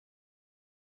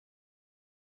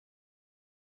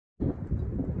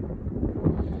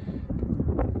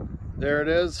There it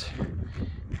is.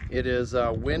 It is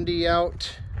windy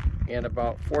out and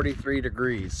about 43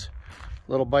 degrees.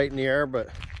 A little bite in the air, but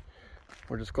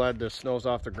we're just glad the snow's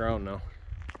off the ground now.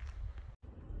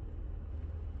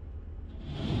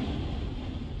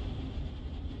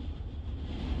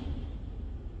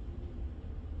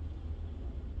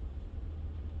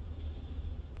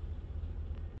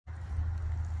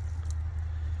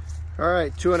 All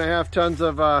right, 2.5 tons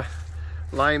of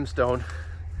limestone.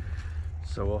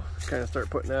 So we'll kind of start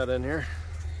putting that in here.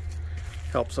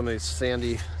 Help some of these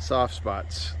sandy soft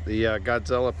spots. The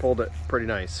Godzilla pulled it pretty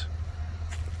nice.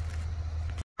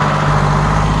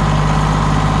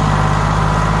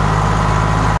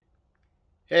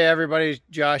 Hey everybody,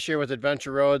 Josh here with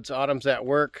Adventure Roads. Autumn's at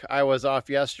work. I was off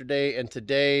yesterday and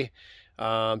today.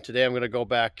 Today I'm going to go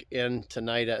back in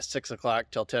tonight at 6 o'clock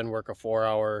till 10, work a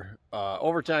 4-hour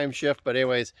overtime shift. But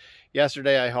anyways,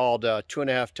 yesterday I hauled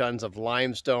 2.5 tons of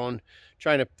limestone,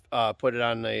 trying to put it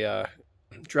on the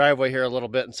driveway here a little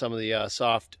bit in some of the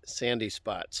soft sandy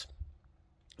spots.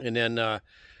 And then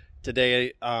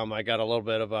today I got a little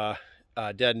bit of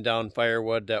dead and down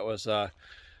firewood that was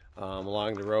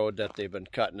along the road that they've been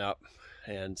cutting up.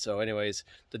 And so anyways,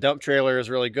 the dump trailer is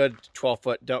really good.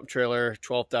 12-foot dump trailer,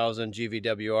 12,000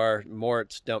 GVWR,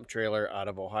 Moritz dump trailer out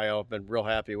of Ohio. I've been real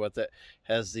happy with it.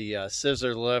 Has the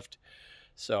scissor lift,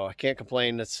 so I can't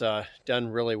complain. It's done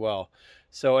really well.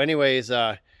 So anyways,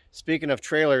 speaking of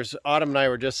trailers, Autumn and I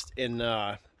were just in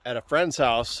at a friend's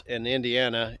house in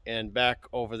Indiana, and back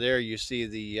over there you see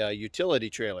the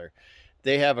utility trailer.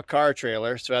 They have a car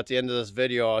trailer, so at the end of this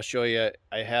video I'll show you.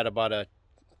 I had about a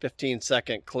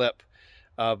 15-second clip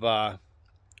of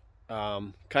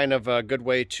kind of a good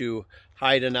way to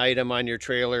hide an item on your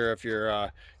trailer if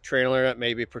you're trailer it,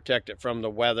 maybe protect it from the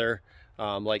weather,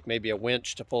 like maybe a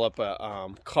winch to pull up a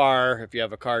car if you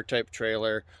have a car type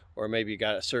trailer, or maybe you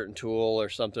got a certain tool or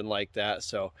something like that.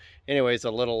 So anyways,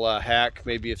 a little hack.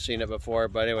 Maybe you've seen it before,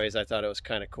 but anyways, I thought it was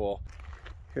kind of cool.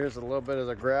 Here's a little bit of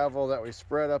the gravel that we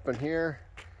spread up in here.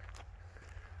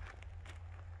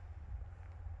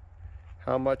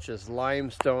 How much is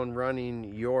limestone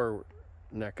running your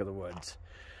neck of the woods?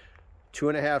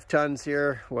 2.5 tons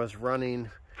here was running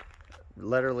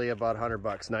literally about $100,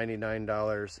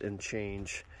 $99 and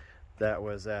change. That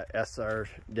was at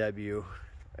SRW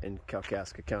in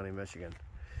Kalkaska County, Michigan.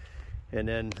 And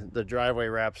then the driveway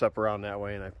wraps up around that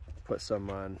way, and I put some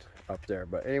on up there.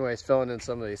 But anyways, filling in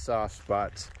some of these soft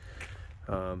spots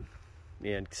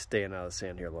and staying out of the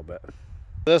sand here a little bit.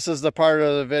 This is the part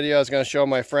of the video I was going to show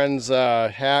my friend's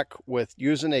hack with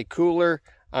using a cooler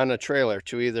on a trailer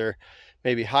to either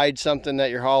maybe hide something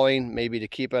that you're hauling, maybe to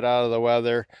keep it out of the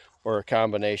weather, or a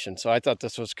combination. So I thought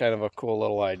this was kind of a cool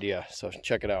little idea. So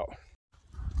check it out.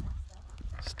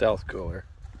 Stealth cooler.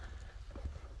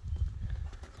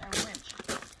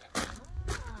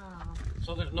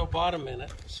 So there's no bottom in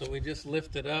it, so we just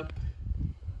lift it up.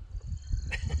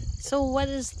 So what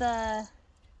is the...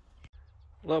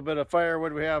 A little bit of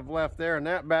firewood we have left there in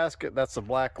that basket. That's the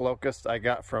black locust I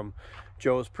got from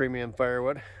Joe's Premium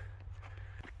Firewood.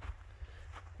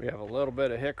 We have a little bit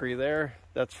of hickory there.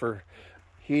 That's for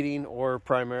heating or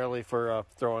primarily for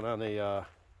throwing on the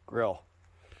grill.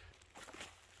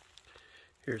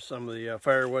 Here's some of the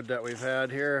firewood that we've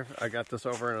had here. I got this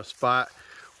over in a spot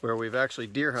where we've actually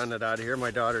deer hunted out of here. My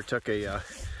daughter took a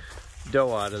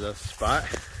doe out of this spot.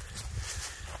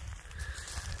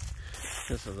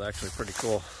 This is actually pretty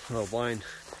cool. Little blind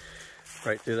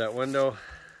right through that window,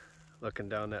 looking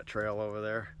down that trail over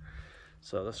there.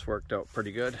 So this worked out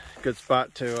pretty good. Good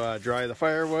spot to dry the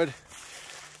firewood.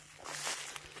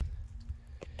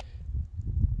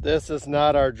 This is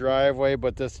not our driveway,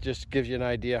 but this just gives you an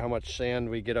idea how much sand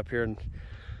we get up here in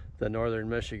the northern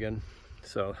Michigan.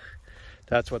 So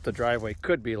that's what the driveway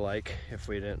could be like if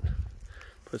we didn't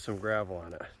put some gravel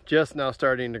on it. Just now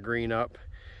starting to green up.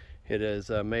 It is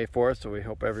May 4th, so we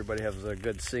hope everybody has a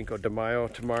good Cinco de Mayo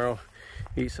tomorrow.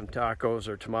 Eat some tacos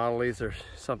or tamales or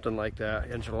something like that,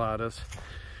 enchiladas.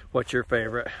 What's your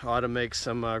favorite? Autumn makes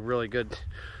some really good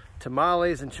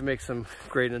tamales, and she makes some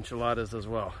great enchiladas as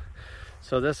well.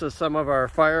 So this is some of our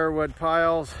firewood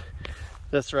piles.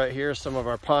 This right here is some of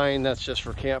our pine. That's just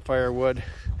for campfire wood.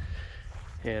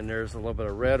 And there's a little bit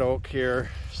of red oak here,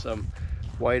 some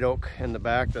white oak in the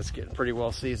back that's getting pretty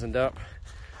well seasoned up.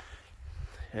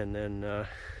 And then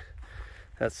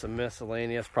that's some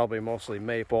miscellaneous, probably mostly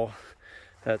maple.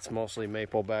 That's mostly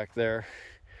maple back there.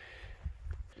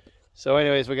 So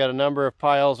anyways, we got a number of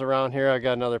piles around here. I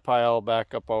got another pile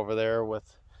back up over there with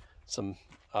some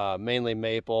mainly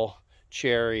maple,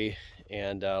 cherry,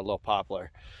 and a little poplar.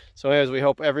 So anyways, we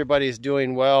hope everybody's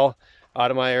doing well.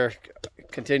 Autumn and I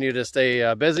continue to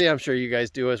stay busy. I'm sure you guys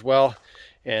do as well.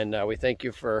 And we thank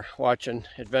you for watching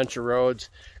Adventure Rhoades.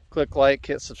 Click like,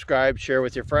 hit subscribe, share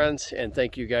with your friends, and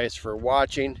thank you guys for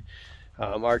watching.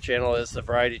 Our channel is the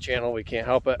variety channel. We can't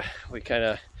help it. We kind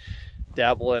of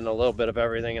dabble in a little bit of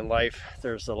everything in life.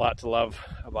 There's a lot to love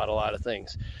about a lot of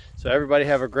things. So everybody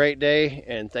have a great day,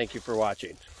 and thank you for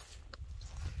watching.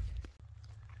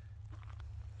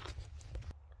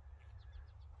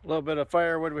 A little bit of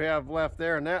firewood we have left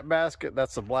there in that basket.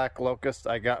 That's the black locust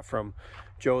I got from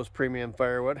Joe's Premium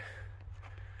Firewood.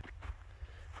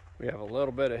 We have a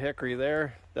little bit of hickory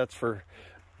there. That's for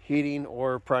heating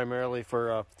or primarily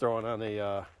for throwing on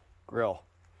a grill.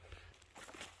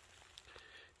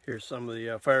 Here's some of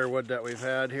the firewood that we've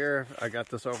had here. I got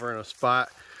this over in a spot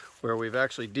where we've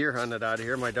actually deer hunted out of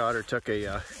here. My daughter took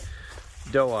a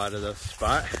doe out of this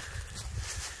spot.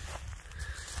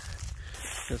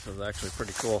 This is actually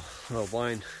pretty cool. Little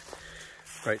blind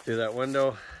right through that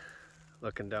window,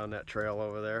 looking down that trail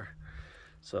over there.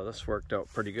 So this worked out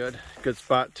pretty good. Good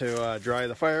spot to dry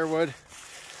the firewood.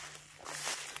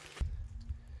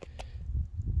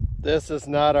 This is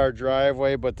not our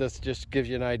driveway, but this just gives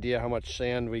you an idea how much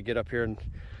sand we get up here in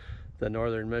the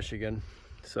northern Michigan.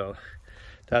 So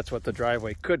that's what the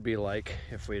driveway could be like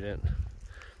if we didn't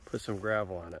put some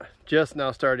gravel on it. Just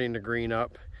now starting to green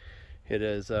up. It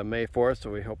is May 4th,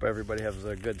 so we hope everybody has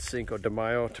a good Cinco de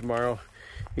Mayo tomorrow.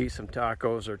 Eat some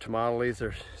tacos or tamales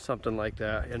or something like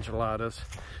that, enchiladas.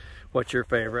 What's your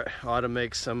favorite? Autumn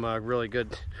makes some really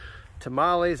good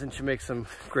tamales, and she makes some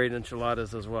great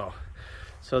enchiladas as well.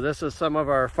 So this is some of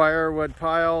our firewood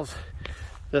piles.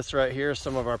 This right here is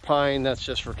some of our pine. That's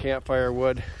just for campfire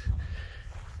wood.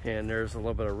 And there's a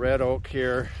little bit of red oak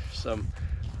here, some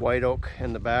white oak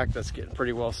in the back that's getting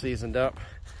pretty well seasoned up.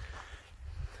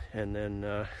 And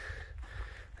then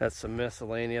that's some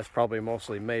miscellaneous, probably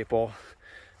mostly maple.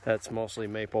 That's mostly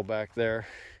maple back there.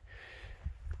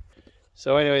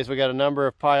 So anyways, we got a number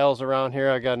of piles around here.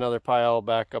 I got another pile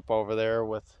back up over there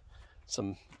with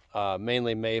some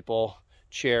mainly maple,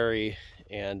 cherry,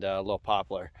 and a little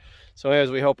poplar. So anyways,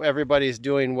 we hope everybody's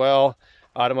doing well.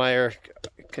 Autumn and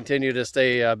I continue to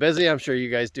stay busy. I'm sure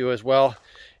you guys do as well.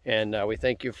 And we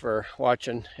thank you for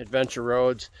watching Adventure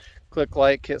Rhoades. Click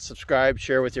like, hit subscribe,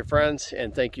 share with your friends,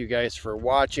 and thank you guys for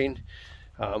watching.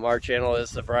 Our channel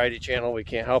is the variety channel. We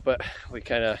can't help it. We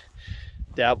kind of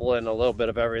dabble in a little bit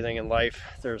of everything in life.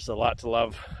 There's a lot to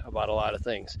love about a lot of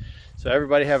things. So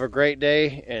everybody have a great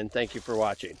day, and thank you for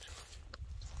watching.